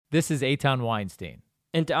This is Eitan Weinstein.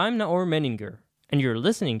 And I'm Naor Menninger, and you're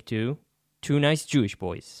listening to Two Nice Jewish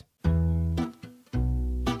Boys.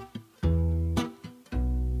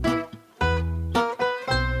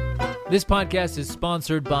 This podcast is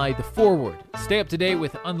sponsored by The Forward. Stay up to date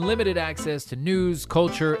with unlimited access to news,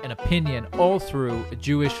 culture, and opinion, all through a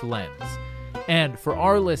Jewish lens. And for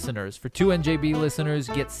our listeners, for 2NJB listeners,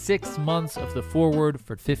 get 6 months of The Forward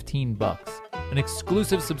for $15. An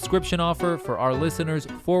exclusive subscription offer for our listeners,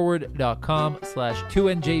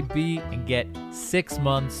 forward.com/2NJB, and get 6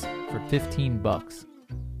 months for $15.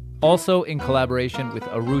 Also in collaboration with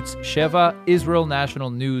Arutz Sheva,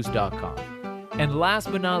 IsraelNationalNews.com. And last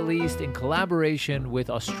but not least, in collaboration with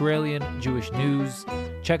Australian Jewish News,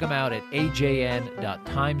 check them out at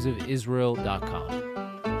ajn.timesofisrael.com.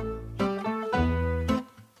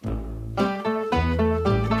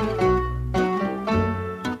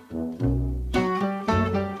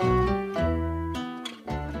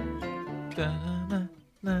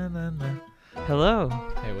 Hello.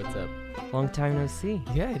 Hey, what's up? Long time no see.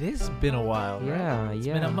 Yeah, it has been a while. Right? Yeah, It's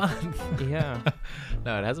been a month. Yeah.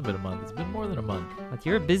 No, it hasn't been a month. It's been more than a month. But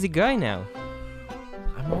you're a busy guy now.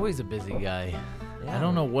 I'm always a busy guy. Yeah. I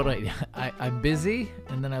don't know what I'm busy,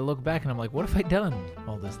 and then I look back and I'm like, what have I done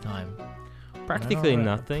all this time? Practically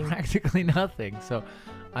nothing. Practically nothing. So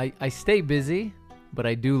I stay busy, but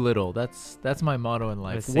I do little. That's my motto in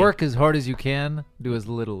life. see. Work as hard as you can, do as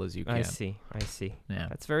little as you can. I see. Yeah.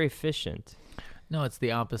 That's very efficient. No, it's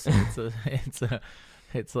the opposite.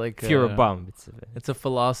 It's like If you're a bum, it's a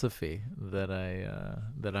philosophy that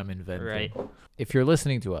I'm inventing. Right. If you're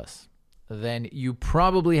listening to us, then you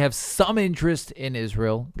probably have some interest in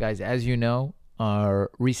Israel. Guys, as you know,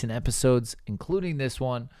 our recent episodes, including this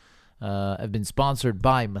one, have been sponsored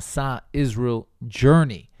by Masa Israel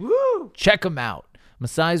Journey. Woo! Check them out.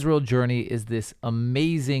 Masa Israel Journey is this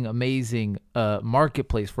amazing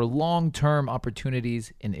marketplace for long-term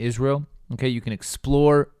opportunities in Israel. Okay, you can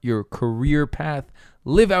explore your career path,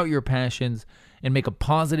 live out your passions, and make a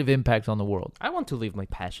positive impact on the world. I want to leave my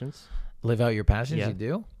passions. Live out your passions, Yeah. you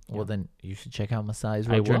do? Well, Yeah. then you should check out Masa I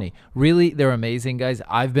Israel will. Journey. Really, they're amazing, guys.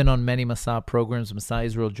 I've been on many Masa programs. Masa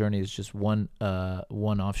Israel Journey is just one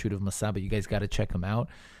offshoot of Masa, but you guys got to check them out.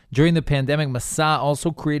 During the pandemic, Masa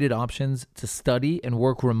also created options to study and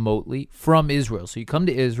work remotely from Israel. So you come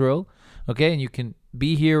to Israel, okay, and you can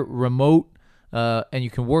be here remote, and you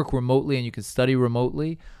can work remotely and you can study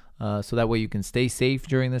remotely. So that way you can stay safe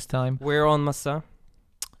during this time. We're on Masa.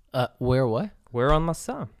 Where what? We're on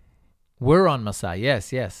Masa. We're on Masa.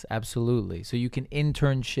 Yes, absolutely. So you can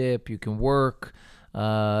internship, you can work,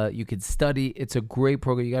 you can study. It's a great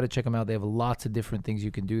program. You got to check them out. They have lots of different things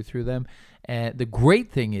you can do through them. And the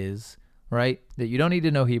great thing is, right, that you don't need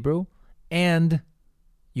to know Hebrew and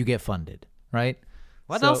you get funded, right?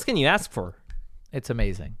 What So else can you ask for? It's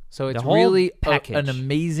amazing. So it's whole really package. an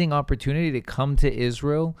amazing opportunity to come to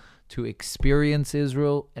Israel, to experience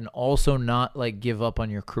Israel, and also not like give up on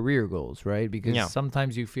your career goals, right? Because Yeah.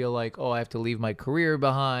 sometimes you feel like, oh, I have to leave my career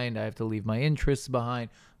behind. I have to leave my interests behind,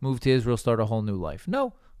 move to Israel, start a whole new life.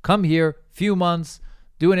 No, come here, few months,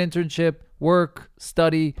 do an internship, work,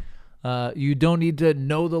 study. You don't need to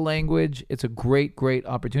know the language. It's a great, great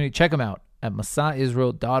opportunity. Check them out at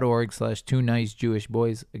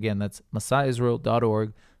masaisrael.org/2nicejewishboys. Again, that's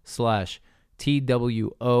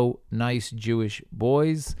masaisrael.org/TWO nice Jewish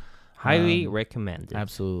boys. Highly recommended.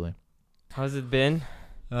 Absolutely. How's it been?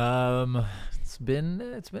 It's been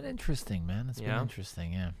interesting, man. It's been Yeah?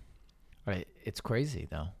 interesting, yeah. Right. It's crazy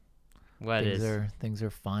though. What is? Things are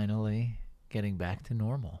finally getting back to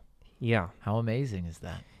normal. Yeah. How amazing is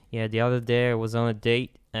that? Yeah, the other day I was on a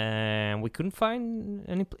date and we couldn't find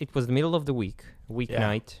any. It was the middle of the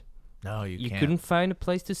weeknight. No, You couldn't find a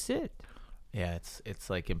place to sit. Yeah, it's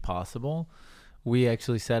like impossible. We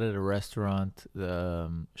actually sat at a restaurant.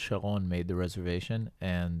 Sharon made the reservation,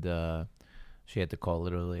 and she had to call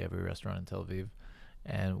literally every restaurant in Tel Aviv.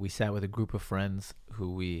 And we sat with a group of friends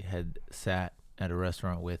who we had sat at a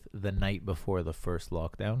restaurant with the night before the first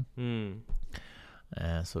lockdown.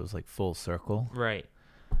 So it was like full circle. Right.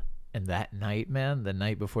 And that night, man, the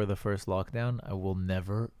night before the first lockdown, I will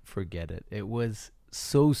never forget it. It was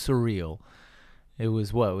so surreal. It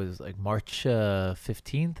was what? It was like March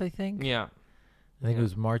 15th, I think. Yeah. I think it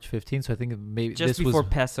was March 15th. So I think maybe Just this before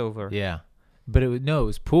was, Passover. yeah. But it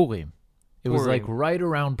was Purim. It was like Purim. right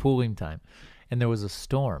around Purim time, and there was a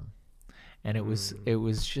storm, and it was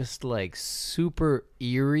just like super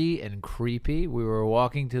eerie and creepy. We were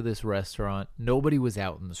walking to this restaurant. Nobody was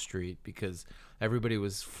out in the street because everybody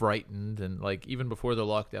was frightened, and like even before the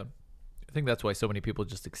lockdown, I think that's why so many people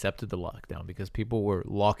just accepted the lockdown, because people were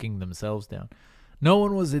locking themselves down. No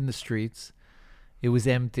one was in the streets. It was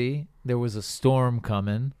empty. There was a storm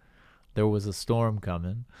coming.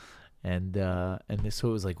 And so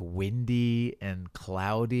it was like windy and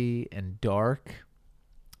cloudy and dark.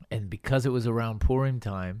 And because it was around Purim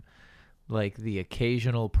time, like the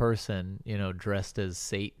occasional person, dressed as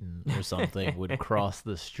Satan or something would cross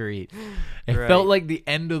the street. It felt like the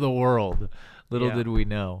end of the world. Little did we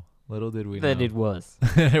know. That it was.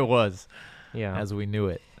 It was. Yeah. As we knew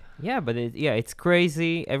it. Yeah, but it's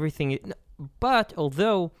crazy. But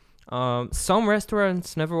although some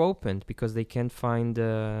restaurants never opened because they can't find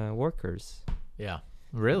workers. Yeah.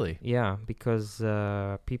 Really? Yeah, because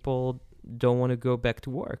people don't want to go back to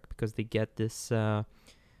work because they get this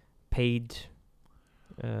paid.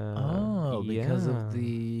 Because of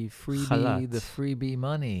the freebie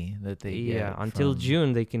money that they get. Yeah, until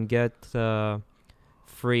June they can get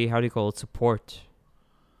free. How do you call it? Support,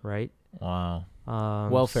 right? Wow.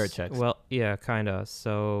 Welfare checks. Well, yeah, kind of.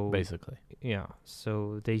 So basically, yeah.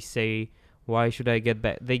 So they say, why should I get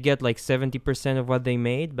back? They get like 70% of what they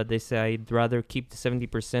made, but they say I'd rather keep the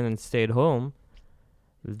 70% and stay at home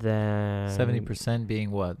than 70%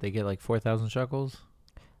 being what? They get like 4,000 shekels.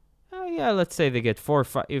 Yeah, let's say they get 4 or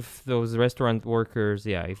 5. If those restaurant workers,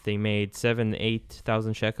 if they made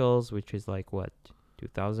 7,000-8,000 shekels, which is like what,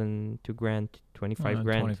 2,000, $2,000, 25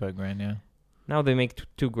 grand. 25 grand, yeah. Now they make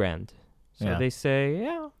 $2,000. So they say,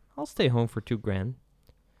 I'll stay home for $2,000.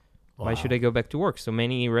 Wow. Why should I go back to work? So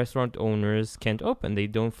many restaurant owners can't open. They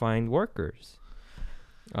don't find workers.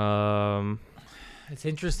 It's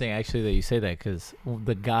interesting, actually, that you say that, because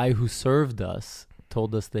the guy who served us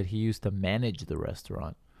told us that he used to manage the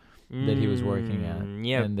restaurant that he was working at.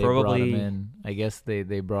 Yeah, and they probably. Brought him in. I guess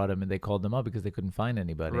they brought him and they called him up because they couldn't find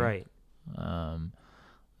anybody. Right.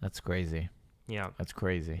 That's crazy. Yeah. That's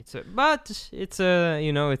crazy. It's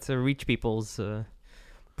a rich people's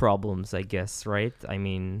problems, I guess, right? I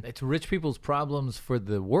mean, it's rich people's problems for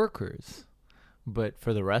the workers, but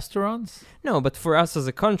for the restaurants? No, but for us as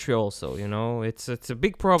a country also, it's a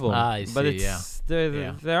big problem. I see, but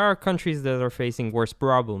there are countries that are facing worse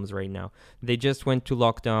problems right now. They just went to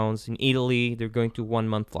lockdowns. In Italy, they're going to 1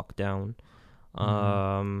 month lockdown.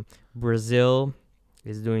 Brazil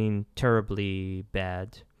is doing terribly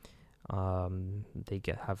bad. They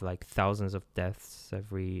have like thousands of deaths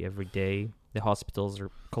every day. The hospitals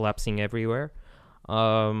are collapsing everywhere.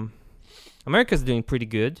 America's doing pretty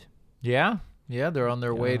good. Yeah, they're on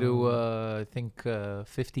their way to I think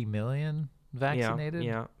 50 million vaccinated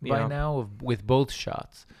by now with both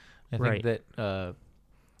shots. I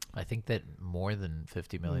think that more than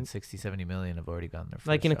 50 million, 60, 70 million have already gotten their first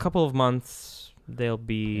Like in shot. a couple of months, they'll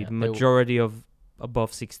be majority of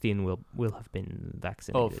above 16 will have been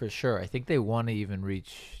vaccinated. Oh, for sure. I think they want to even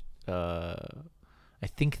reach I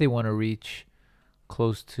think they want to reach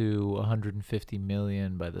close to 150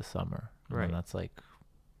 million by the summer. Right. And that's like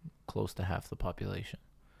close to half the population.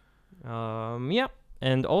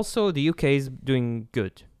 And also the UK is doing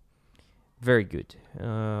good. Very good.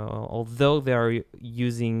 Although they are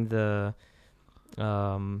using the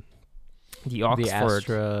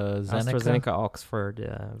AstraZeneca Oxford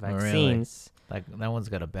vaccines. Really? That one's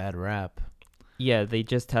got a bad rap. Yeah, they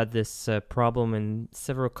just had this problem in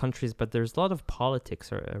several countries, but there's a lot of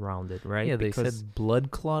politics around it, right? Yeah, they said blood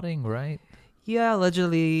clotting, right? Yeah,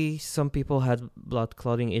 allegedly some people had blood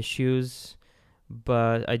clotting issues,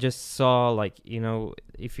 but I just saw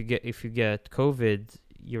if you get COVID,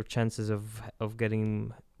 your chances of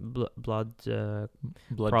getting blood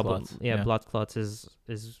clots. Yeah, blood clots is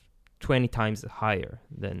 20 times higher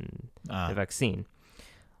than the vaccine.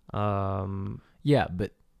 Yeah,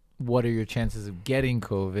 but what are your chances of getting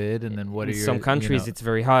COVID? And then what are your... In some countries, it's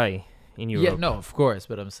very high. In Europe. Yeah, no, of course.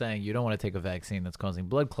 But I'm saying you don't want to take a vaccine that's causing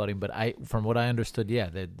blood clotting. But from what I understood,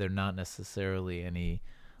 they're not necessarily any...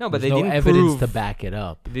 No, but they no didn't evidence to back it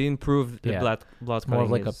up. They didn't prove the blood clotting. It's more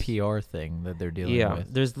of like a PR thing that they're dealing with. Yeah,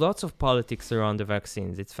 there's lots of politics around the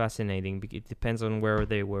vaccines. It's fascinating. It depends on where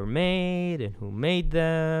they were made and who made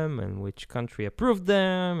them and which country approved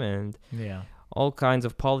them and all kinds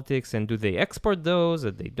of politics. And do they export those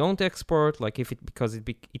or they don't export? Like because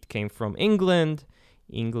it came from England.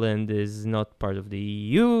 England is not part of the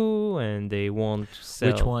EU and they won't sell.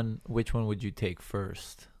 Which one would you take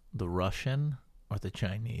first? The Russian or the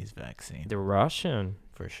Chinese vaccine? The Russian.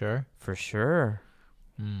 For sure? For sure.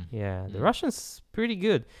 Yeah, the Russians pretty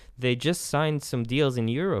good. They just signed some deals in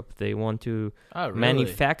Europe. They want to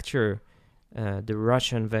manufacture the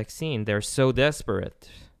Russian vaccine. They're so desperate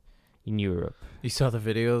in Europe. You saw the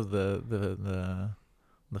video, the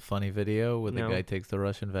funny video where the guy takes the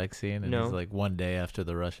Russian vaccine and he's like 1 day after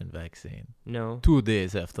the Russian vaccine. No. 2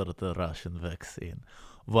 days after the Russian vaccine.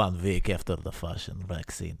 1 week after the fashion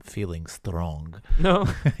vaccine, feeling strong. No.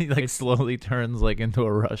 He like slowly turns like into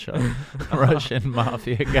a Russian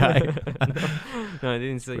mafia guy. No, I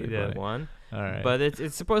didn't say that funny. one. All right. But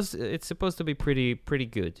it's supposed to be pretty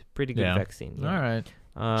good vaccine. Yeah. All right.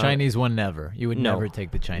 Chinese one never. You would never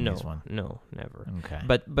take the Chinese one. No, never. Okay.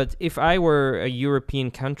 But if I were a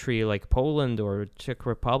European country like Poland or Czech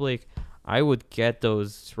Republic, I would get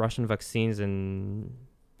those Russian vaccines and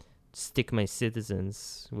stick my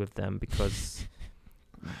citizens with them because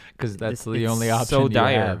that's the only option so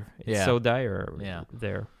dire. You have. It's so dire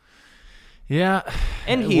there. Yeah.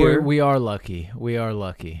 And here we are lucky. We are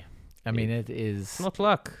lucky. I mean, it is it's not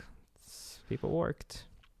luck. People worked.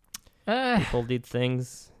 People did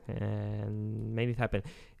things and made it happen.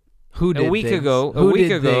 Who did a week things? ago? Who A week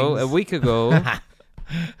did ago? things? A week ago.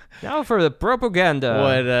 Now for the propaganda.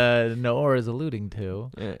 What Noor is alluding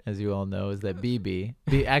to, as you all know, is that Bibi,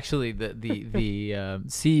 actually the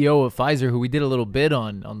CEO of Pfizer, who we did a little bit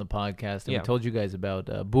on the podcast, and we told you guys about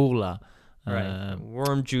Bourla. Right.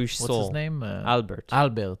 Warm Jewish soul. What's his name? Albert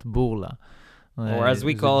Bourla. or as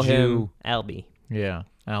we call him, Albie. Yeah,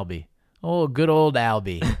 Albie. Oh, good old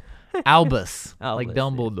Albie. Albus, like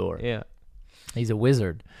Dumbledore. Yeah. He's a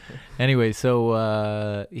wizard. Anyway,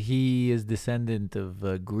 so he is descendant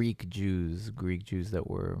of Greek Jews that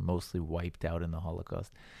were mostly wiped out in the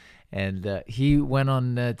Holocaust. And he went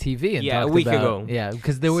on TV and talked a week about, ago. Yeah,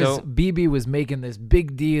 because there was Bibi was making this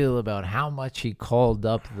big deal about how much he called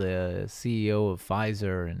up the CEO of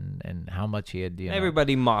Pfizer and how much he had.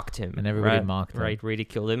 Everybody mocked him. And everybody mocked him. Right,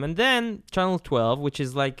 ridiculed him. And then Channel 12, which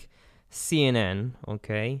is like CNN,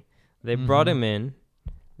 okay, they brought him in,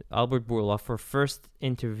 Albert Bourla, for first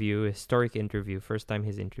interview, historic interview, first time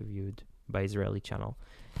he's interviewed by Israeli channel.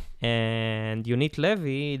 And Yonit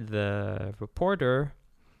Levy, the reporter,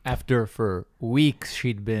 after for weeks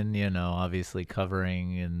she'd been, obviously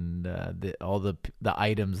covering and all the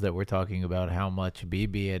items that we're talking about, how much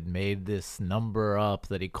Bibi had made this number up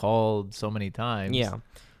that he called so many times. Yeah.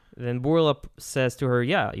 Then Bourla says to her,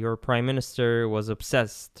 your prime minister was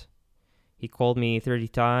obsessed. He called me 30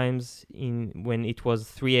 times when it was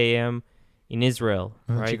 3 a.m. in Israel.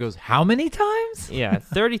 Right? She goes, how many times? Yeah,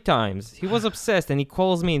 30 times. He was obsessed, and he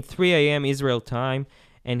calls me in 3 a.m. Israel time,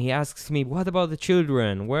 and he asks me, what about the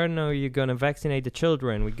children? When are you going to vaccinate the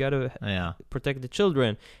children? We got to protect the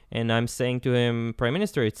children. And I'm saying to him, Prime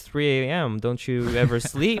Minister, it's 3 a.m. Don't you ever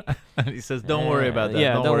sleep? And he says, don't worry about that.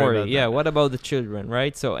 Yeah, don't worry. Yeah, what about the children,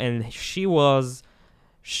 right? So, and she was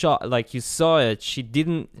shocked, like you saw it. She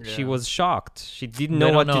she was shocked. She didn't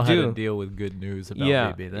know what to do. They don't know how to deal with good news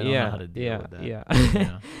about Bibi. They don't know how to deal with that.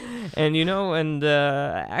 Yeah. And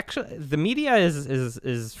actually the media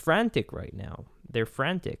is frantic right now. They're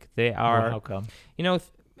frantic. They are. How come?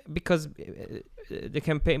 Because the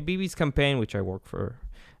campaign, Bibi's campaign, which I work for,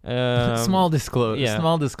 small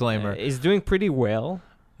disclaimer, is doing pretty well.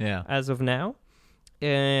 Yeah. As of now,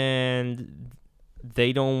 and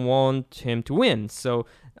they don't want him to win. So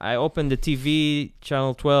I opened the TV,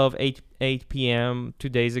 Channel 12, 8 p.m. 2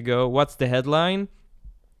 days ago. What's the headline?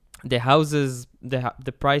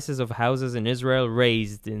 The prices of houses in Israel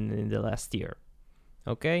raised in the last year.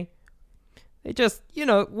 Okay? They just,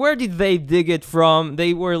 where did they dig it from?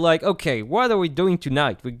 They were like, okay, what are we doing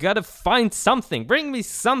tonight? We got to find something. Bring me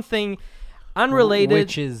something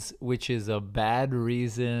unrelated. Which is a bad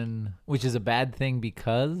reason, which is a bad thing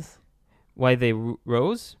because... Why they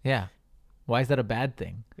rose? Yeah. Why is that a bad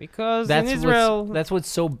thing? Because in Israel... That's what's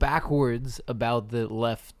so backwards about the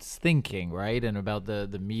left's thinking, right? And about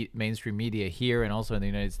the mainstream media here and also in the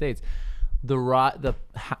United States.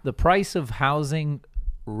 The price of housing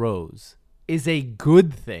rose is a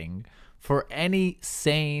good thing for any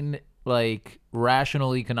sane,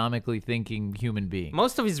 rational, economically thinking human being.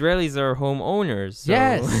 Most of Israelis are homeowners. So.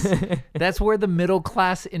 Yes. That's where the middle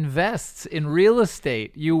class invests in real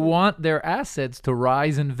estate. You want their assets to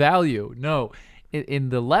rise in value. No, in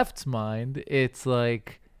the left's mind, it's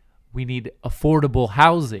like we need affordable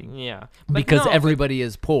housing. Yeah. Because everybody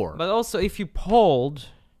is poor. But also, if you polled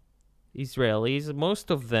Israelis, most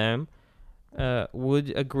of them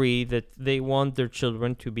would agree that they want their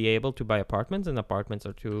children to be able to buy apartments, and apartments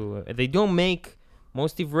are too... they don't make...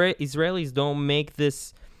 Most Israelis don't make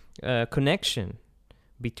this connection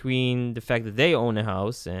between the fact that they own a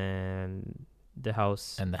house and the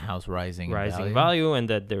house... And the house rising value, and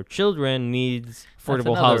that their children needs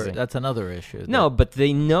affordable housing. That's another issue. No, but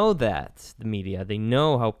they know that, the media. They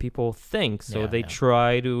know how people think, so they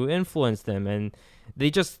try to influence them, and... They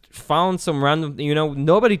just found some random,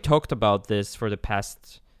 nobody talked about this for the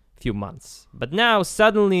past few months. But now,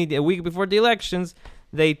 suddenly, a week before the elections,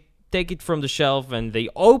 they take it from the shelf and they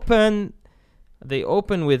open they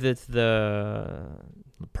open with it the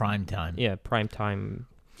prime time. Yeah, prime time.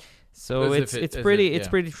 So it's pretty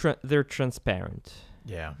they're transparent.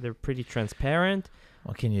 Yeah. They're pretty transparent.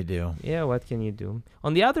 What can you do? Yeah, what can you do?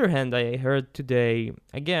 On the other hand, I heard today,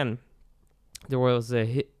 again, there was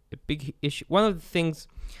a big issue. One of the things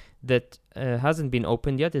that hasn't been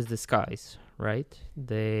opened yet is the skies, right?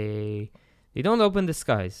 They don't open the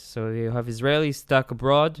skies. So you have Israelis stuck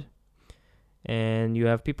abroad, and you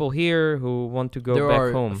have people here who want to go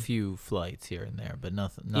back home. There are a few flights here and there, but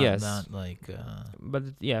nothing. Not like. But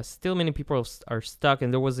yeah, still many people are stuck,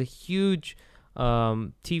 and there was a huge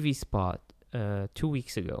TV spot 2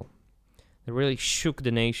 weeks ago that really shook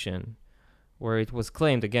the nation, where it was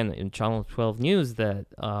claimed again in Channel 12 News that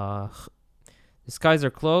the skies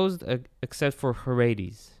are closed except for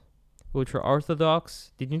Haredis, ultra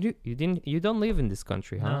Orthodox. You don't live in this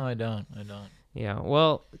country, huh? No, I don't. Yeah,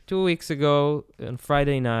 well, 2 weeks ago on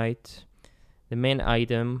Friday night, the main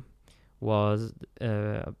item was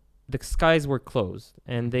the skies were closed,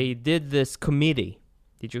 and they did this committee.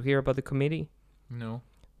 Did you hear about the committee? No.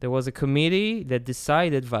 There was a committee that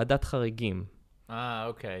decided Va'adat Charegim. Ah,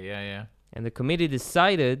 okay, yeah. And the committee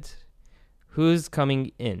decided who's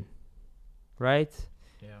coming in, right?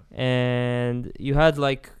 Yeah. And you had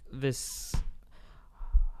like this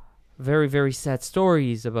very, very sad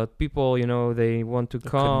stories about people, they want to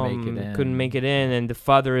come, couldn't make it in, and the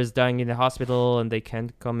father is dying in the hospital, and they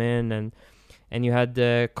can't come in, and you had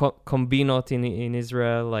the kombinot in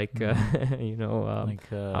Israel, like,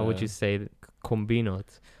 how would you say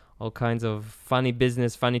kombinot? All kinds of funny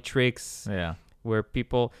business, funny tricks. Yeah. Where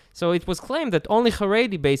people... So it was claimed that only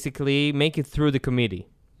Haredi basically make it through the committee.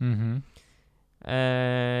 Mm-hmm.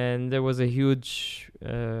 And there was a huge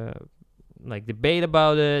debate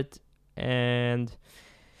about it. And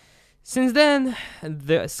since then,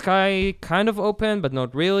 the sky kind of opened, but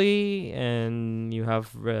not really. And you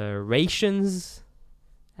have rations,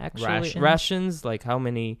 actually. Rations, like how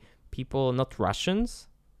many people... Not Russians,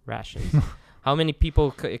 rations. How many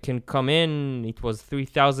people can come in? It was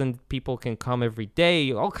 3,000 people can come every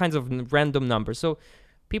day. All kinds of random numbers. So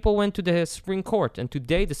people went to the Supreme Court. And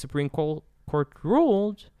today the Supreme Court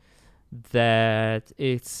ruled that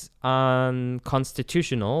it's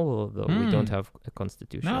unconstitutional, although we don't have a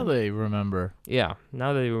constitution. Now they remember. Yeah,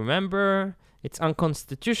 now they remember. It's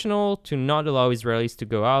unconstitutional to not allow Israelis to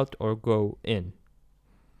go out or go in.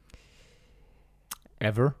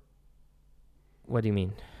 Ever? What do you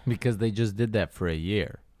mean? Because they just did that for a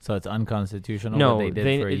year. So it's unconstitutional what they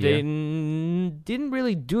did for a year? They didn't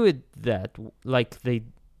really do it that like they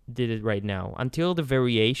did it right now. Until the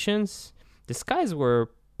variations, the skies were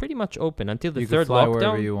pretty much open. Until the third lockdown.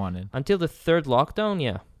 Wherever you wanted. Until the third lockdown,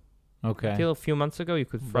 yeah. Okay. Until a few months ago, you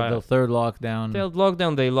could fly. But the third lockdown... Third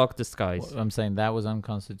lockdown, they locked the skies. Well, I'm saying that was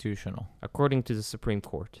unconstitutional. According to the Supreme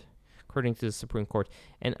Court.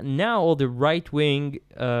 And now all the right-wing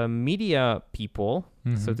media people,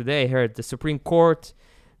 so today I heard the Supreme Court,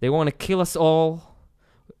 they want to kill us all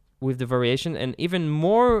with the variation. And even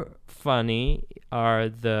more funny are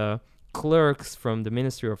the clerks from the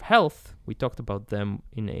Ministry of Health. We talked about them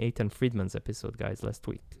in Eitan Friedman's episode, guys, last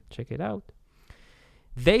week. Check it out.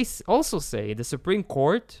 They also say the Supreme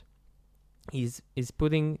Court is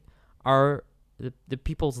putting the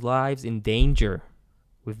people's lives in danger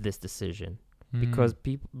with this decision, because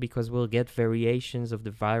we'll get variations of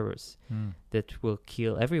the virus that will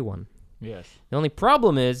kill everyone. Yes. The only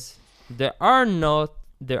problem is there are no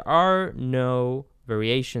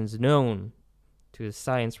variations known to the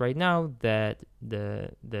science right now that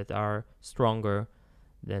are stronger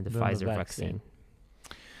than the Pfizer vaccine.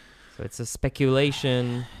 So it's a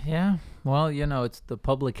speculation. Yeah. Well, it's the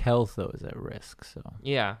public health though is at risk. So.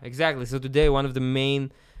 Yeah, exactly. So today, one of the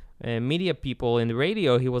main media people in the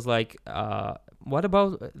radio, he was like, what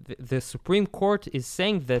about the Supreme Court is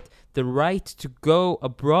saying that the right to go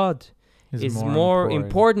abroad is more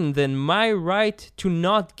important than my right to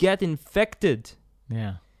not get infected.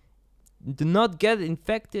 Yeah. Do not get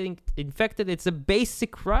infected. It's a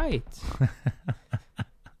basic right.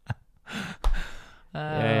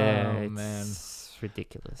 Man. It's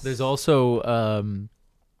ridiculous. There's also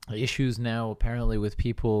issues now apparently with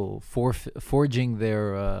people forging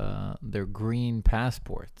their green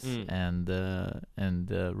passports and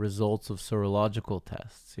results of serological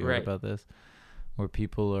tests. You heard about this? Where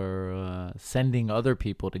people are sending other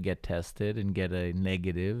people to get tested and get a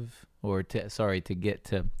negative, or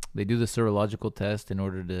they do the serological test in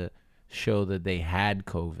order to show that they had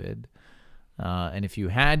COVID. And if you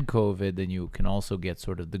had COVID, then you can also get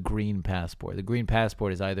sort of the green passport. The green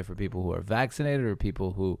passport is either for people who are vaccinated or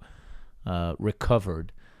people who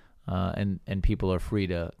recovered, and people are free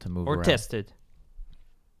to move around. Or tested.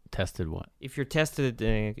 Tested what? If you're tested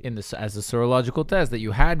as a serological test that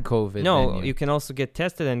you had COVID. No, you can also get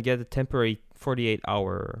tested and get a temporary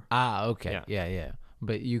 48-hour. Okay. Yeah.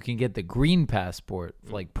 But you can get the green passport,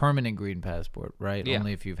 like permanent green passport, right? Yeah.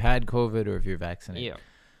 Only if you've had COVID or if you're vaccinated. Yeah.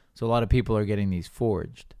 So a lot of people are getting these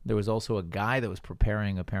forged. There was also a guy that was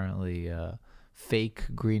preparing apparently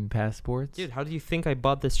fake green passports. Dude, how do you think I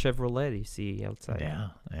bought this Chevrolet you see outside?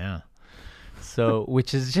 Yeah. So,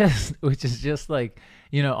 which is just like,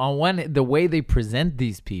 on the way they present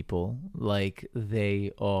these people, like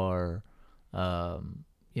they are,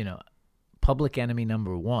 public enemy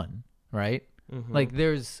number one, right? Mm-hmm. Like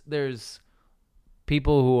there's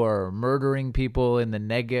people who are murdering people in the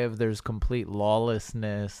Negev. There's complete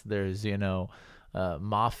lawlessness. There's,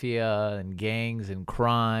 mafia and gangs and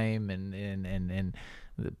crime and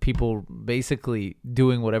people basically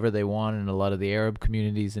doing whatever they want in a lot of the Arab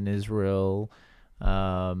communities in Israel.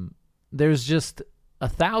 There's just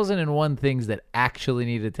 1,001 things that actually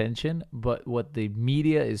need attention, but what the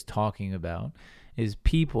media is talking about is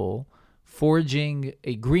people forging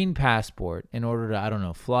a green passport in order to, I don't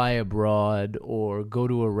know, fly abroad or go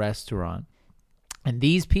to a restaurant. And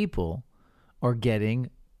these people are getting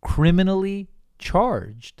criminally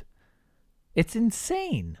charged. It's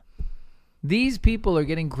insane. These people are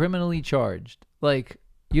getting criminally charged. Like,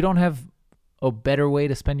 you don't have a better way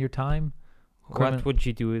to spend your time? What would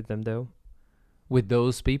you do with them, though? With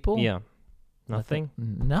those people? Yeah. Nothing?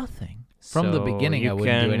 Nothing. From the beginning, I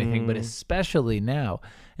wouldn't do anything, but especially now.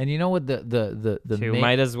 And you know what the so you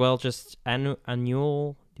might as well just annul.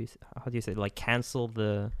 How do you say? Like cancel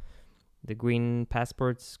the green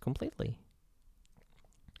passports completely.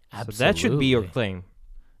 Absolutely. So that should be your claim.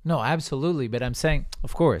 No, absolutely. But I'm saying,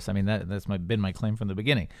 of course, I mean that's been my claim from the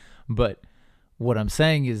beginning. But what I'm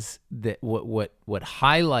saying is that what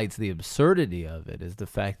highlights the absurdity of it is the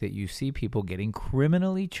fact that you see people getting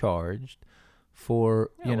criminally charged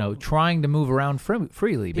for trying to move around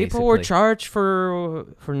freely. People were charged for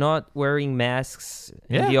not wearing masks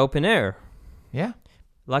in the open air. Yeah.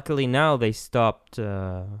 Luckily now they stopped.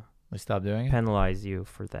 They stopped doing it. Penalize you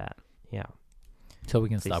for that. Yeah. So we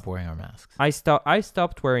can stop wearing our masks. I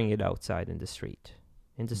stopped wearing it outside in the street.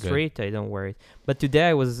 In the street, I don't wear it. But today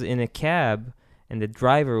I was in a cab and the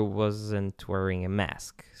driver wasn't wearing a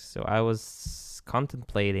mask. So I was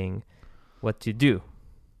contemplating what to do.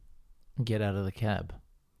 Get out of the cab.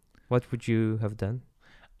 What would you have done?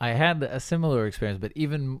 I had a similar experience, but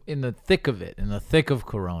even in the thick of it, in the thick of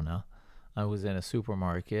Corona, I was in a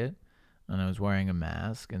supermarket and I was wearing a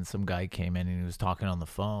mask, and some guy came in and he was talking on the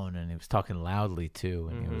phone, and he was talking loudly too,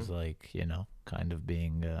 and he was like, kind of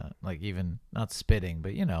being like, even not spitting,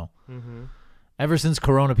 but ever since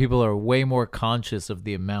Corona, people are way more conscious of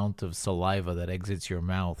the amount of saliva that exits your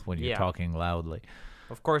mouth when you're talking loudly.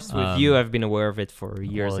 Of course, with you, I've been aware of it for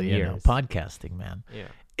years and years. Podcasting, man. Yeah.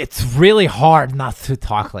 It's really hard not to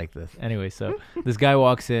talk like this. Anyway, so this guy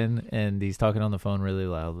walks in and he's talking on the phone really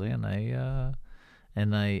loudly, and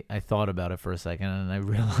I thought about it for a second, and I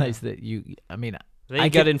realized that I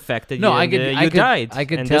got infected. No, you died. I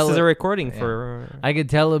could and tell. This is a recording for. I could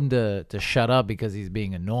tell him to shut up because he's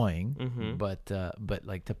being annoying, but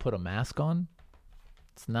like to put a mask on,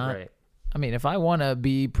 it's not. Right. I mean, if I want to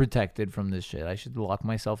be protected from this shit, I should lock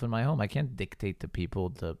myself in my home. I can't dictate to people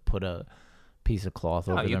to put a piece of cloth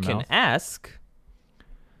over their mouth. You can ask.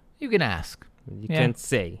 You can ask. You can't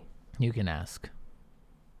say. You can ask.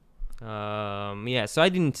 So I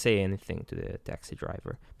didn't say anything to the taxi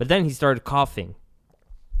driver. But then he started coughing.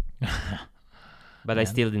 But I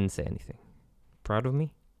still didn't say anything. Proud of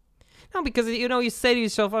me? No, because, you say to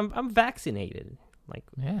yourself, I'm vaccinated. Like,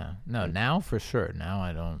 now for sure. Now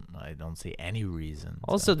I don't see any reason.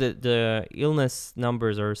 Also, the illness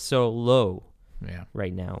numbers are so low. Yeah.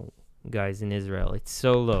 Right now, guys, in Israel, it's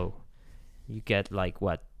so low. You get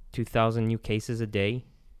 2,000 new cases a day,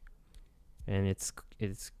 and it's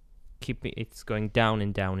going down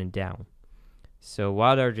and down and down. So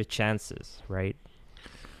what are the chances, right?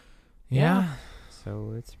 Yeah.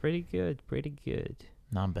 So it's pretty good.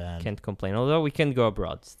 Not bad. Can't complain. Although we can go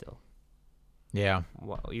abroad still. Yeah.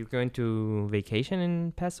 Wow, you're going to vacation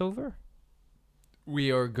in Passover? We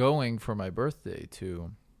are going for my birthday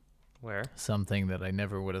to where? Something that I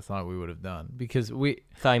never would have thought we would have done, because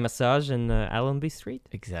Thai massage in Allenby Street.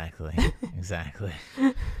 Exactly.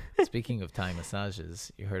 Speaking of Thai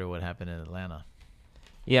massages, you heard of what happened in Atlanta?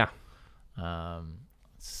 Yeah.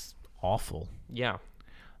 It's awful. Yeah.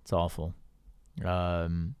 It's awful.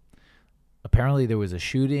 Apparently there was a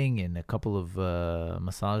shooting in a couple of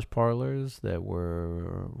massage parlors that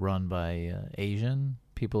were run by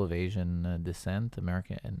people of Asian descent,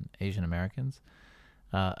 Asian Americans.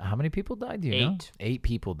 How many people died? Do you know? 8. 8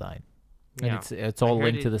 people died. And Yeah. it's all heard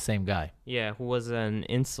linked it- to the same guy. Yeah, who was an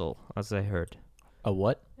incel, as I heard. A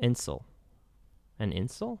what? Incel. An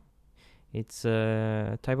incel? It's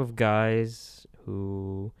a type of guys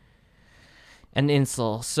who... An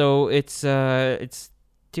incel. So it's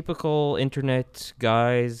typical internet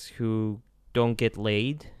guys who don't get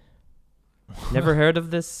laid. Never heard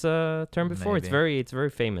of this term before? Maybe. It's very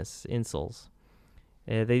famous. Incels.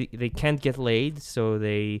 They can't get laid, so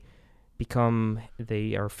they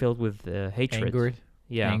are filled with hatred. Angered?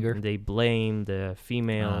 Yeah, Anger? They blame the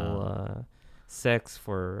female sex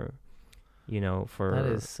for, That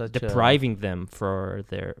for is such depriving them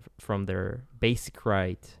from their basic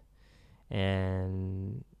right,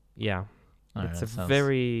 and yeah, it's a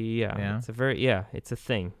very it's a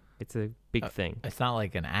thing. It's a big thing. It's not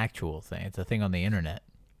like an actual thing. It's a thing on the internet.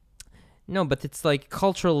 No, but it's like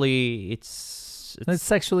culturally, it's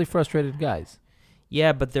sexually frustrated guys.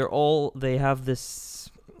 Yeah, but they have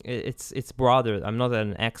this. It's broader. I'm not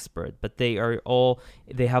an expert, but they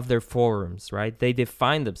have their forums, right? They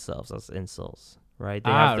define themselves as incels, right?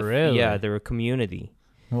 They have really? Yeah, they're a community.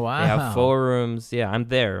 Wow. They have forums. Yeah, I'm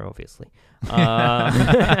there, obviously. But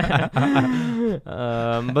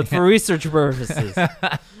for research purposes.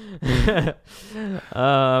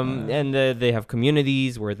 And they have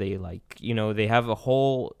communities where they they have a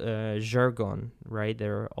whole jargon, right?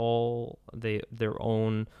 They're all their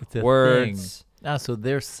own words. Thing. So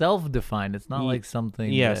they're self-defined. It's not like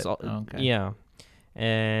something. Yes. Okay. Yeah.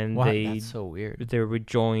 And that's so weird. They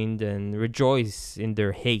rejoined and rejoice in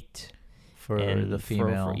their hate for the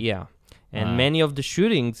female. And many of the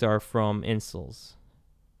shootings are from incels.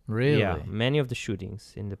 Really? Yeah. Many of the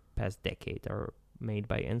shootings in the past decade are made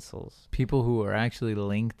by incels. People who are actually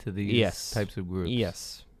linked to these types of groups.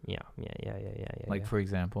 Yes. Yeah. Like, for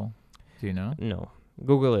example, do you know? No.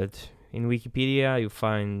 Google it. In Wikipedia, you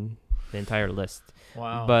find the entire list.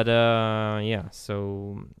 Wow. But,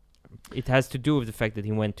 so it has to do with the fact that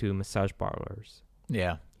he went to massage parlors.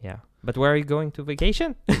 Yeah. Yeah. But where are you going to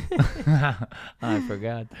vacation? I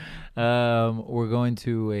forgot. We're going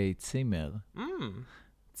to a tzimmer.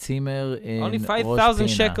 Tzimmer in only 5,000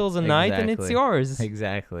 Rosh shekels a night, and it's yours.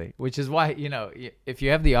 Exactly. Which is why, if you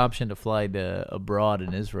have the option to fly abroad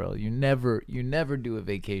in Israel, you never do a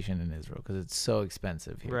vacation in Israel because it's so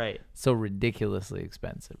expensive here. Right. So ridiculously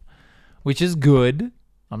expensive, which is good.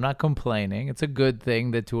 I'm not complaining. It's a good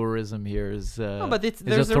thing that tourism here is. No, but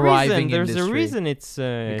there's a thriving reason. There's industry a reason it's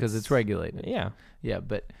because it's regulated. Yeah. Yeah,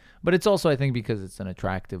 but it's also, I think, because it's an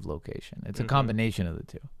attractive location. It's a combination of the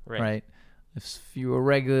two, right? If you were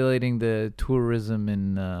regulating the tourism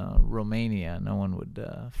in Romania, no one would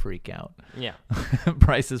freak out. Yeah.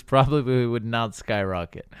 Prices probably would not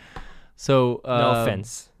skyrocket. So no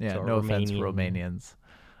offense. Yeah, no offense, Romanians.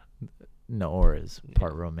 Noor is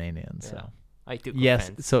part Romanian, so. I took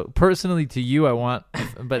offense. So personally to you, I want,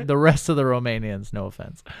 but the rest of the Romanians, no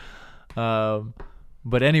offense.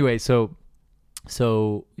 But anyway, so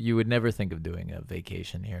you would never think of doing a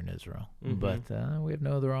vacation here in Israel, but we have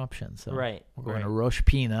no other option. So we're going to Rosh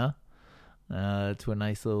Pina, to a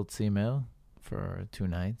nice little tzimmer for 2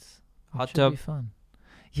 nights. Hot should tub. Be fun.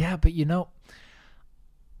 Yeah, but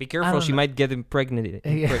be careful. She might get impregnated.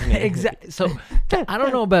 Exactly. So I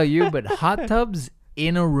don't know about you, but hot tubs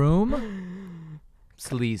in a room.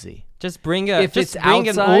 Sleazy. Just bring an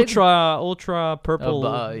ultra purple.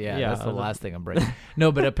 That's the last thing I'm bringing.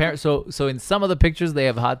 No, but apparently, so in some of the pictures they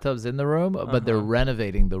have hot tubs in the room, but they're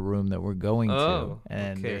renovating the room that we're going to,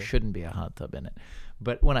 and there shouldn't be a hot tub in it.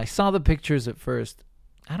 But when I saw the pictures at first,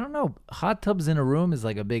 I don't know, hot tubs in a room is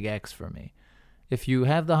like a big X for me. If you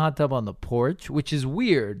have the hot tub on the porch, which is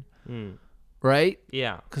weird, right?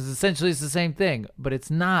 Yeah. Because essentially it's the same thing, but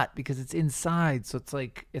it's not because it's inside. So it's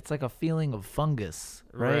like a feeling of fungus,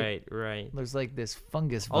 right? Right. There's like this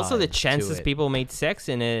fungus vibe. Also, the chances to it. people made sex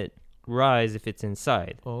in it rise if it's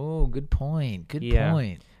inside. Oh, good point. Good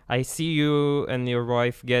point. I see you and your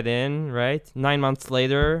wife get in, right? 9 months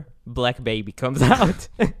later, black baby comes out.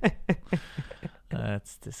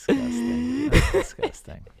 That's disgusting. That's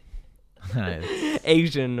disgusting.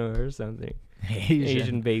 Asian or something.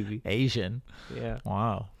 Asian baby. Asian. Yeah.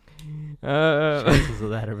 Wow. Chances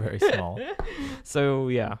of that are very small. So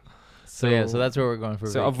So that's where we're going for.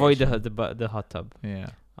 So vacation. avoid the hot tub. Yeah.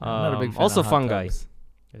 I'm not a big fan also of hot fungi. Tubs.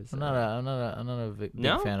 I'm not a big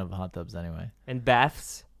fan of hot tubs anyway. And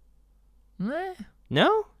baths? Nah.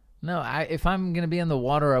 No? No, if I'm gonna be in the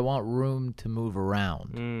water, I want room to move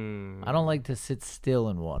around. I don't like to sit still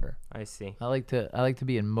in water. I see. I like to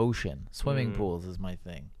be in motion. Swimming pools is my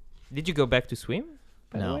thing. Did you go back to swim?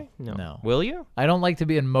 by the way? No. Will you? I don't like to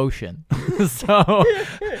be in motion. So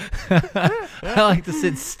I like to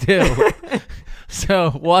sit still.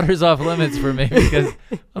 So water's off limits for me because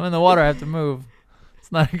I'm in the water. I have to move.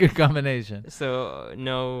 It's not a good combination. So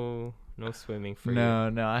no swimming for you.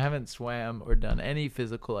 No. I haven't swam or done any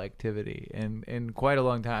physical activity in quite a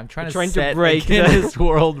long time. I'm trying to set break a Guinness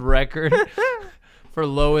World Record for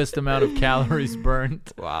lowest amount of calories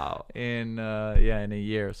burnt. Wow. In a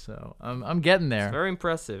year. So I'm getting there. It's very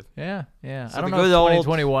impressive. Yeah. So I don't know if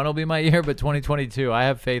 2021 will be my year, but 2022, I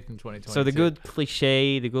have faith in 2022. So the good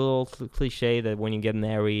old cliche that when you get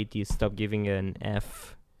married, you stop giving an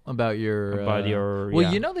F about your.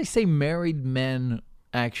 Well, they say married men.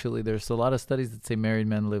 Actually, there's a lot of studies that say married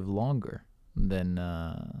men live longer than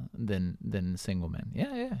single men.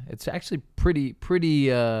 Yeah. It's actually pretty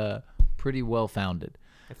well founded.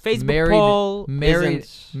 A Facebook poll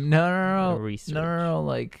isn't no research. No,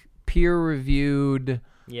 like peer reviewed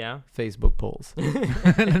Facebook polls.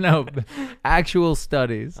 No, actual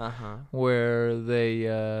studies where they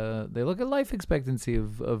look at life expectancy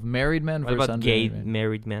of married men versus about gay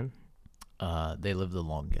married men. They live the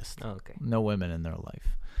longest. Oh, okay. No women in their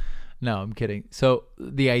life. No, I'm kidding. So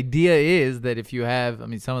the idea is that if you have,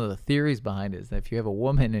 some of the theories behind it is that if you have a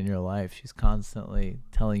woman in your life, she's constantly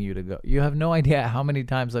telling you to go. You have no idea how many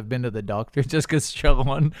times I've been to the doctor just because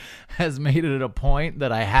someone has made it a point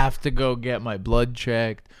that I have to go get my blood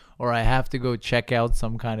checked or I have to go check out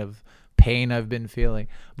some kind of pain I've been feeling.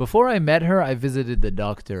 Before I met her, I visited the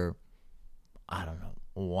doctor, I don't know,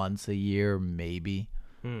 once a year, maybe.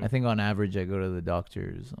 I think on average I go to the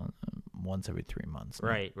doctors once every 3 months.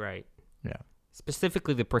 Right. Yeah.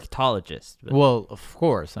 Specifically the proctologist. Well, of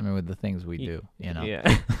course. With the things we do,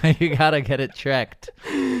 Yeah. You gotta get it checked.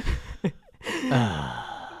 Okay.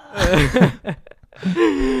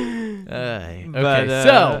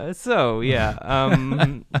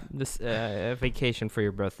 This vacation for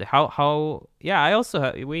your birthday. How? Yeah, I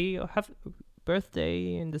also we have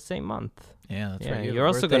birthday in the same month. Yeah, that's right. You're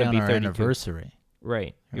also going to be 32. Anniversary.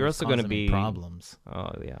 Right. You're also going to be problems.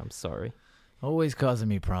 Oh yeah, I'm sorry. Always causing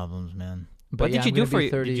me problems, man. But what did you do for?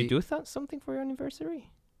 Did you do something for your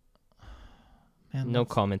anniversary? Man, no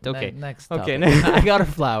comment. Okay. Next topic. Okay. I got her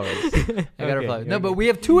flowers. No, but we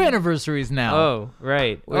have 2 anniversaries now. Oh,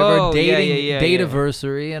 right. We have our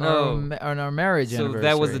date-iversary and our marriage anniversary. So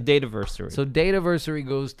that was the date-iversary. So date-iversary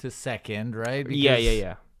goes to second, right? Because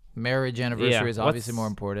yeah. Marriage anniversary is obviously more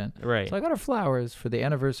important. Right. So I got her flowers for the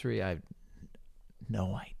anniversary. I have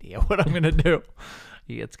no idea what I'm going to do.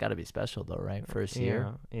 It's got to be special, though, right? First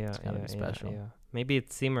year. Yeah. It's got to be special. Yeah. Maybe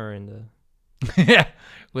it's simmer in the... Yeah,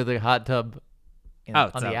 with a hot tub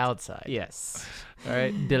on the outside. Yes. All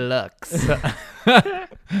right, deluxe.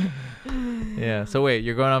 Yeah. So wait,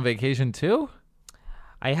 you're going on vacation too?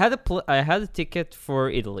 I had a ticket for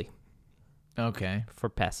Italy. Okay. For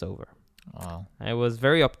Passover. Wow. I was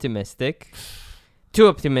very optimistic. Too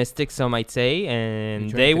optimistic, some might say, and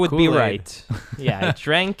they would be right. Yeah, I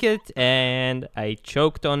drank it, and I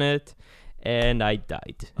choked on it, and I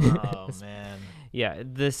died. Oh, man. Yeah,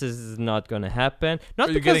 this is not going to happen. Are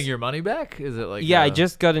you getting your money back? Is it like... Yeah, I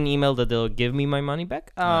just got an email that they'll give me my money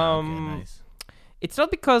back. Okay, nice. It's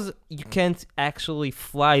not because you can't actually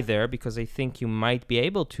fly there, because I think you might be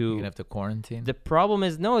able to. You're going to have to quarantine? The problem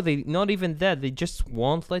is, no, they not even that. They just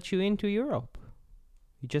won't let you into Europe.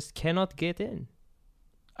 You just cannot get in.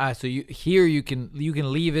 So you can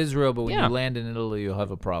leave Israel, but when you land in Italy, you'll have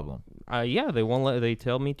a problem. Yeah, they won't. They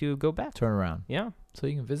tell me to go back. Turn around. Yeah. So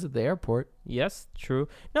you can visit the airport. Yes, true.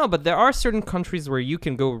 No, but there are certain countries where you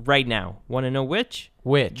can go right now. Want to know which?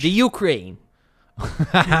 Which? The Ukraine.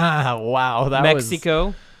 Wow, that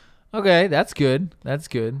Mexico. Okay, that's good. That's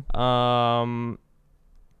good.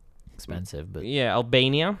 Expensive, but yeah,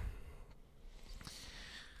 Albania.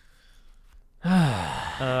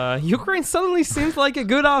 Ukraine suddenly seems like a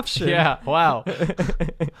good option. Yeah, wow.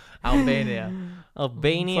 Albania. It's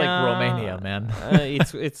like Romania, man.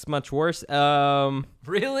 It's much worse.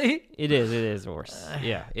 Really? It is worse.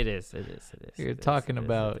 Yeah, it is. You're talking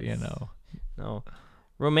about, No.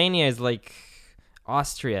 Romania is like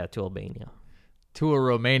Austria to Albania. To a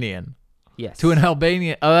Romanian. Yes. To an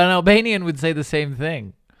Albanian. An Albanian would say the same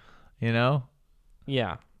thing. Yeah.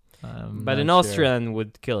 But an Austrian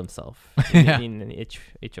would kill himself in each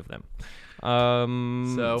of them.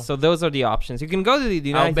 So those are the options. You can go to the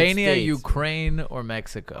United States. Albania, Ukraine, or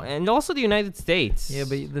Mexico. And also the United States. Yeah,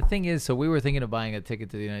 but the thing is, so we were thinking of buying a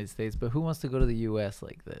ticket to the United States, but who wants to go to the U.S.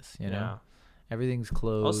 like this, Yeah. Everything's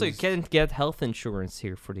closed. Also, you can't get health insurance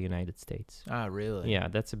here for the United States. Ah, really? Yeah,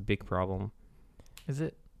 that's a big problem. Is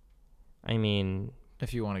it? I mean,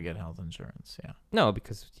 If you want to get health insurance, yeah. No,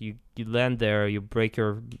 because you land there, you break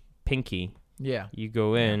your pinky. Yeah. You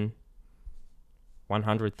go in.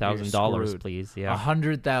 $100,000, please. Yeah.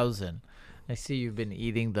 100,000. I see you've been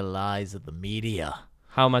eating the lies of the media.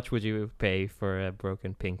 How much would you pay for a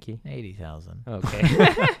broken pinky? 80,000. Okay.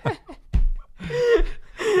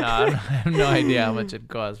 No, I have no idea how much it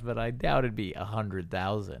costs, but I doubt it'd be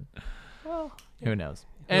 100,000. Well, who knows?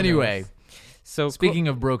 Anyway, so speaking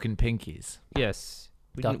of broken pinkies, yes,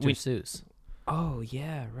 Dr. Seuss. Oh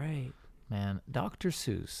yeah, right. Man, Dr.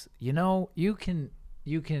 Seuss. You know, you can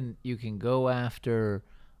go after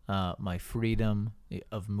my freedom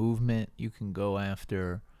of movement. You can go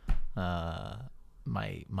after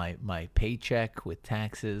my paycheck with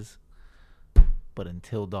taxes. But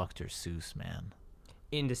until Dr. Seuss, man.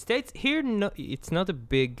 In the States, here, no, it's not a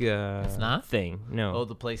big it's not? thing. No. Oh,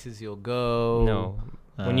 the places you'll go. No.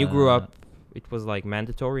 When you grew up, it was like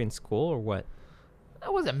mandatory in school or what?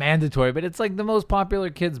 That wasn't mandatory, but it's like the most popular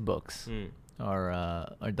kids' books are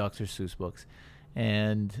Dr. Seuss books.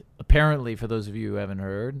 And apparently, for those of you who haven't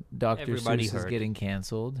heard, Dr. Seuss is getting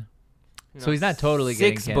canceled. No, so he's not totally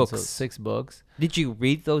getting canceled. 6 books. Did you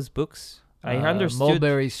read those books? I understood.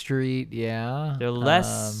 Mulberry Street, yeah. They're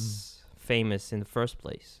less famous in the first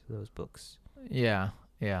place, those books. Yeah.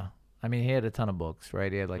 I mean, he had a ton of books,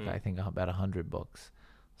 right? He had I think about 100 books.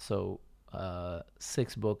 So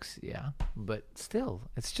 6 books, yeah. But still,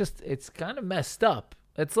 it's kind of messed up.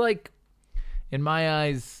 It's like, in my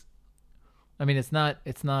eyes, I mean, it's not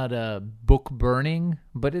book burning,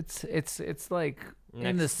 but it's like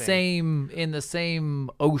in the same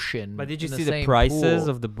ocean. But did you see the prices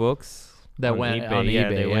of the books that went on eBay? Yeah,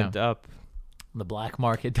 they went up. The black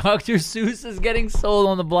market. Dr. Seuss is getting sold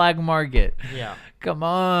on the black market. Yeah. Come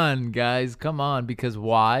on, guys. Come on. Because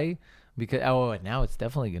why? Because now it's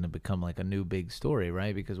definitely going to become like a new big story,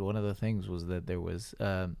 right? Because one of the things was that there was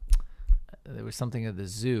something at the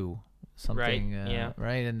zoo. Something, right? Yeah.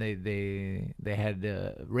 Right, and they had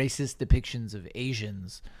racist depictions of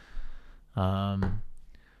Asians, and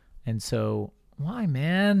so why,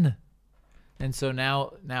 man? And so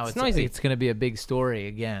now it's going to be a big story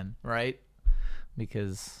again, right?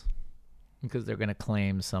 Because they're going to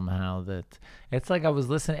claim somehow that it's like I was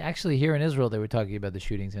listening. Actually, here in Israel, they were talking about the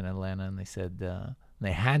shootings in Atlanta, and they said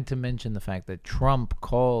they had to mention the fact that Trump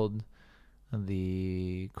called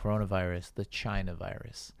the coronavirus the China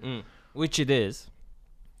virus. Which it is.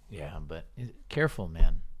 Yeah, but careful,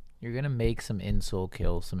 man. You're going to make some insole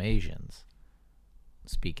kill some Asians.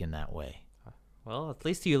 Speaking that way. Well, at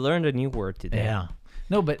least you learned a new word today. Yeah.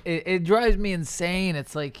 No, but it drives me insane.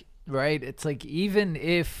 It's like, right? It's like even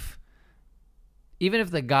if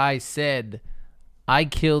the guy said, I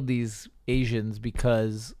killed these Asians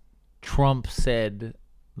because Trump said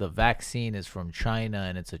the vaccine is from China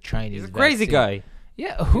and it's a Chinese vaccine. He's a crazy guy.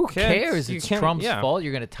 Yeah, who cares? It's Trump's fault.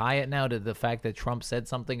 You're going to tie it now to the fact that Trump said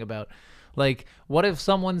something about, like, what if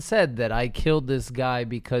someone said that I killed this guy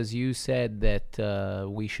because you said that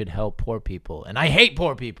we should help poor people, and I hate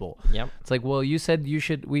poor people. Yep. It's like, well, you said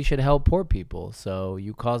we should help poor people, so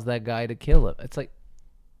you caused that guy to kill him. It's like,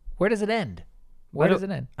 where does it end? Where does it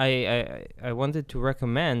end? I wanted to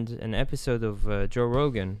recommend an episode of Joe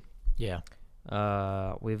Rogan. Yeah.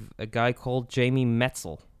 With a guy called Jamie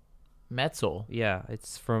Metzel. Metzel? Yeah,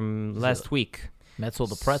 it's from last week. Metzel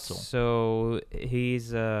the pretzel. So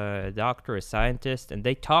he's a doctor, a scientist, and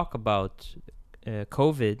they talk about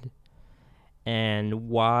COVID and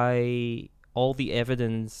why all the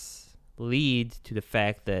evidence lead to the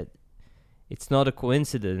fact that it's not a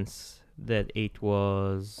coincidence that it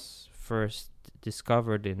was first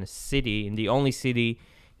discovered in a city, in the only city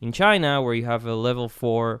in China where you have a level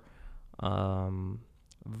 4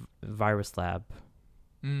 virus lab.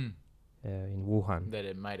 In Wuhan. That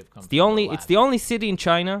it might have come. It's the only city in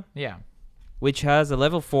China. Yeah. Which has a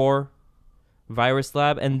level 4 virus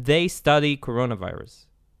lab, and they study coronavirus.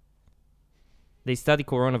 They study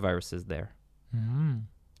coronaviruses there.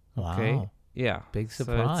 Wow. Okay. Yeah. Big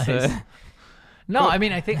surprise. So no, I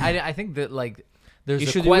mean, I think that like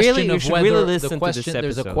there's a question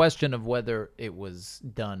of whether it was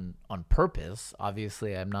done on purpose.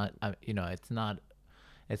 Obviously, it's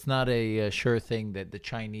not a sure thing that the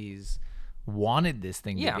Chinese wanted this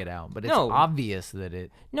thing to get out, but it's obvious that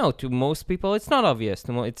it. No, to most people, it's not obvious.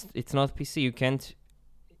 It's not PC. You can't.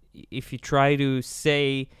 If you try to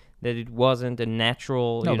say that it wasn't a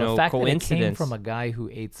natural, the fact coincidence. That it came from a guy who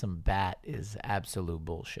ate some bat is absolute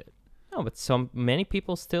bullshit. No, but many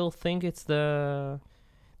people still think it's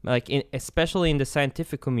especially in the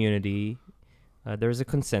scientific community, there's a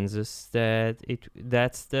consensus that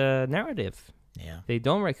that's the narrative. Yeah, they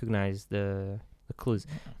don't recognize the clues,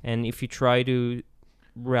 and if you try to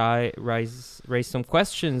raise some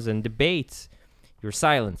questions and debates, you're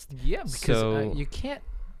silenced. Yeah, because you can't,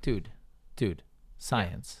 dude.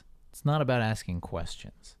 Science. Yeah. It's not about asking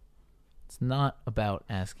questions. It's not about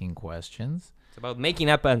asking questions. It's about making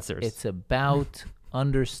up answers. It's about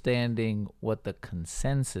understanding what the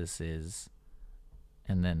consensus is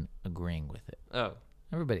and then agreeing with it. Oh.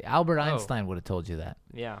 Everybody. Albert Einstein would have told you that.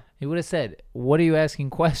 Yeah. He would have said, what are you asking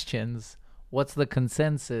questions? What's the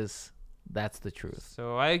consensus? That's the truth.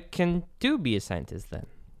 So I can be a scientist then.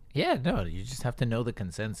 Yeah, no, you just have to know the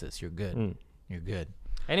consensus. You're good. You're good.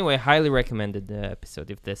 Anyway, highly recommended the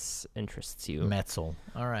episode if this interests you. Metzel.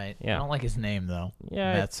 All right. Yeah. I don't like his name, though.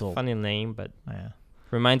 Yeah, Metzel. It's a funny name, but yeah.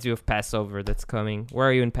 Reminds you of Passover that's coming. Where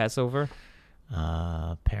are you in Passover?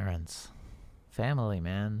 Parents. Family,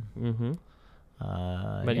 man. Mm-hmm.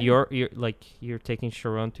 But you're taking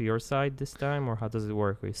Sharon to your side this time, or how does it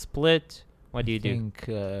work? We split? What do you do? I think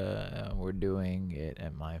we're doing it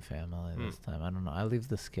at my family this time. I don't know. I leave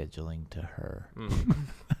the scheduling to her.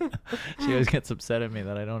 She always gets upset at me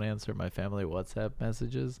that I don't answer my family WhatsApp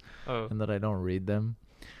messages and that I don't read them.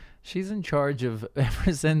 She's in charge of,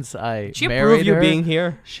 ever since I she married approve you her, being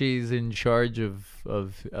here? She's in charge of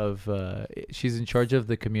she's in charge of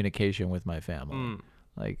the communication with my family.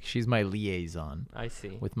 Like, she's my liaison. I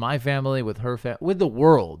see. With my family, with her family, with the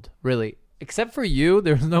world, really. Except for you,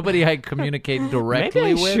 there's nobody I communicate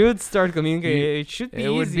directly with. Maybe I should start communicating. It should be easier.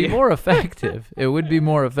 It would be more effective. It would be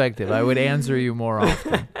more effective. I would answer you more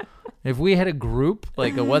often. If we had a group,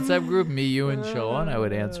 like a WhatsApp group, me, you, and Shawn, I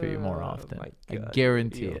would answer you more often. My God, I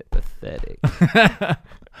guarantee it. Pathetic. I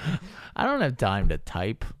don't have time to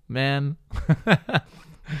type, man.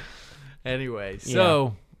 Anyway,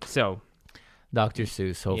 so Dr.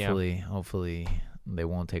 Seuss, hopefully they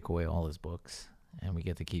won't take away all his books and we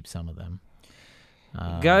get to keep some of them.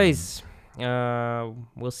 Guys,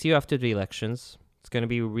 we'll see you after the elections. It's going to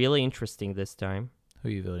be really interesting this time. Who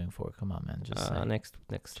are you voting for? Come on, man. Just say. Next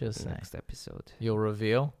episode. You'll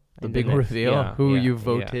reveal? The big reveal? Who you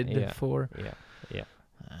voted for? Yeah.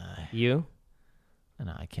 You?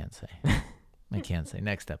 No, I can't say. I can't say.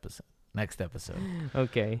 Next episode.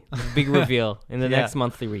 Okay. Big reveal in the next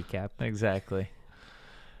monthly recap. Exactly.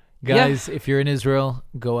 Guys, if you're in Israel,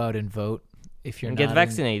 go out and vote. If you're not, get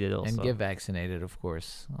vaccinated also. And get vaccinated, of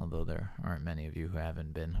course, although there aren't many of you who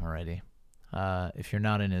haven't been already. If you're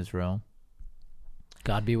not in Israel,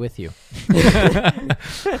 God be with you.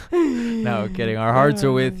 No, kidding. Our hearts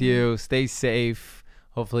are with you. Stay safe.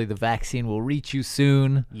 Hopefully the vaccine will reach you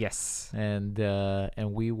soon. Yes. And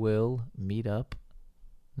we will meet up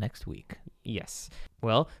next week. Yes.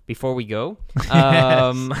 Well, before we go,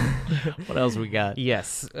 what else we got?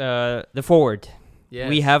 Yes. The forward. Yes.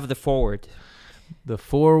 We have the forward. The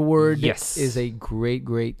forward is a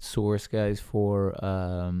great source, guys, for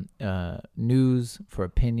news, for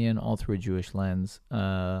opinion, all through a Jewish lens.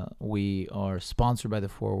 We are sponsored by the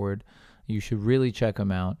forward. You should really check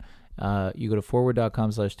them out. You go to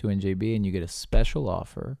forward.com/2njb and you get a special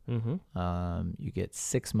offer. Mm-hmm. You get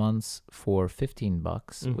 6 months for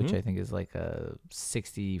 $15, which I think is like a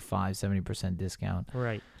 65-70% discount.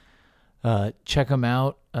 Right. Check them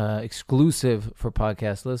out. Exclusive for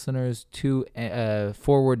podcast listeners to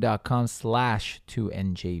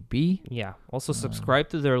forward.com/2njb. Yeah. Also subscribe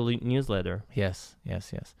to their newsletter. Yes.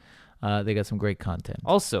 They got some great content.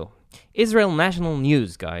 Also, Israel National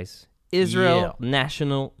News, guys.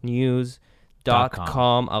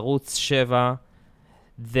 IsraelNationalNews.com, Arutz Sheva.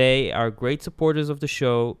 They are great supporters of the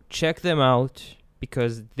show. Check them out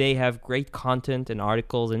because they have great content and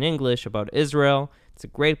articles in English about Israel. It's a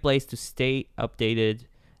great place to stay updated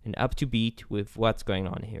and up to beat with what's going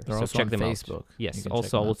on here. They're also check on them Facebook. Out. Yes,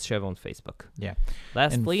 also Arutz Sheva on Facebook. Yeah.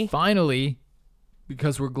 Lastly, and finally,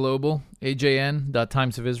 because we're global,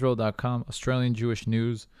 ajn.timesofisrael.com, Australian Jewish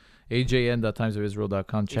News.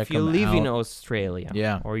 ajn.timesofisrael.com. Check them out. If you live in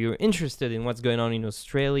Australia, or you're interested in what's going on in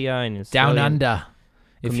Australia and Down Under,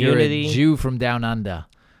 if you're a Jew from Down Under,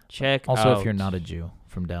 check also out if you're not a Jew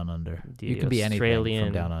from Down Under, you can be anything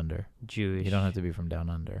from Down Under. Jewish. You don't have to be from Down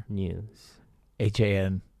Under. News.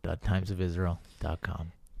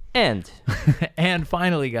 ajn.timesofisrael.com. And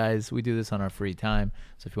finally, guys, we do this on our free time.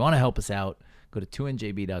 So if you want to help us out, go to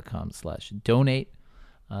 2njb.com/donate.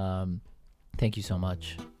 Thank you so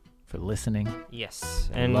much for listening. Yes.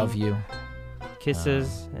 And love you.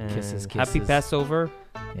 Kisses. Kisses. Happy Passover.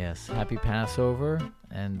 Yes. Happy Passover.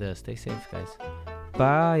 And stay safe, guys.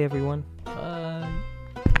 Bye, everyone. Bye.